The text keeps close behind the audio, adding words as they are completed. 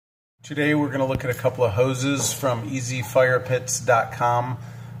Today we're going to look at a couple of hoses from Easyfirepits.com.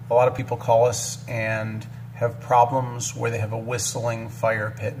 A lot of people call us and have problems where they have a whistling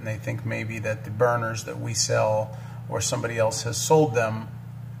fire pit and they think maybe that the burners that we sell or somebody else has sold them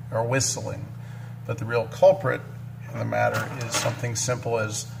are whistling. But the real culprit in the matter is something simple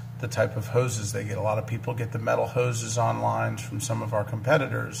as the type of hoses they get. A lot of people get the metal hoses online from some of our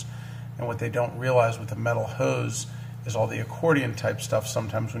competitors, and what they don't realize with the metal hose is all the accordion type stuff.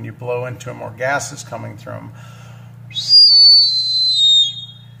 Sometimes when you blow into them or gas is coming through them,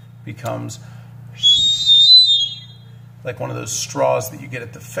 becomes like one of those straws that you get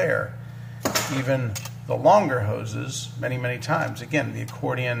at the fair. Even the longer hoses, many times, again, the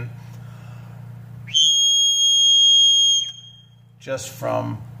accordion, just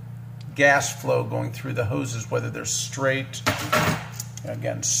from gas flow going through the hoses, whether they're straight,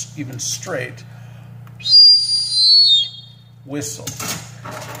 again, even straight, whistle.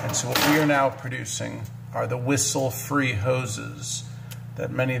 And so what we are now producing are the whistle-free hoses that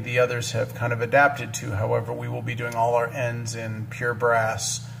many of the others have kind of adapted to. However, we will be doing all our ends in pure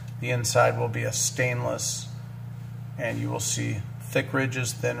brass. The inside will be a stainless, and you will see thick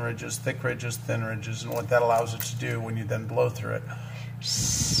ridges, thin ridges, thick ridges, thin ridges, and what that allows it to do when you then blow through it,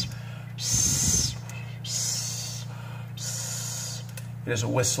 it is a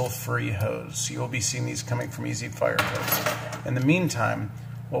whistle-free hose. So you'll be seeing these coming from Easyfirepits. In the meantime,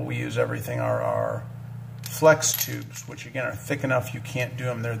 what we use everything are our flex tubes, which again are thick enough you can't do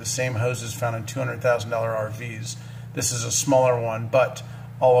them. They're the same hoses found in $200,000 RVs. This is a smaller one, but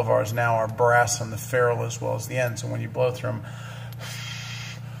all of ours now are brass on the ferrule as well as the ends, and when you blow through them,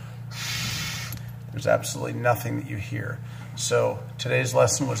 there's absolutely nothing that you hear. So today's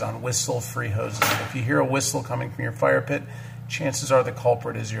lesson was on whistle-free hoses. If you hear a whistle coming from your fire pit, chances are the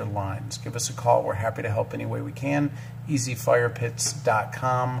culprit is your lines. Give us a call. We're happy to help any way we can.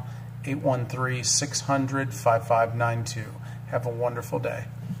 Easyfirepits.com, 813-600-5592. Have a wonderful day.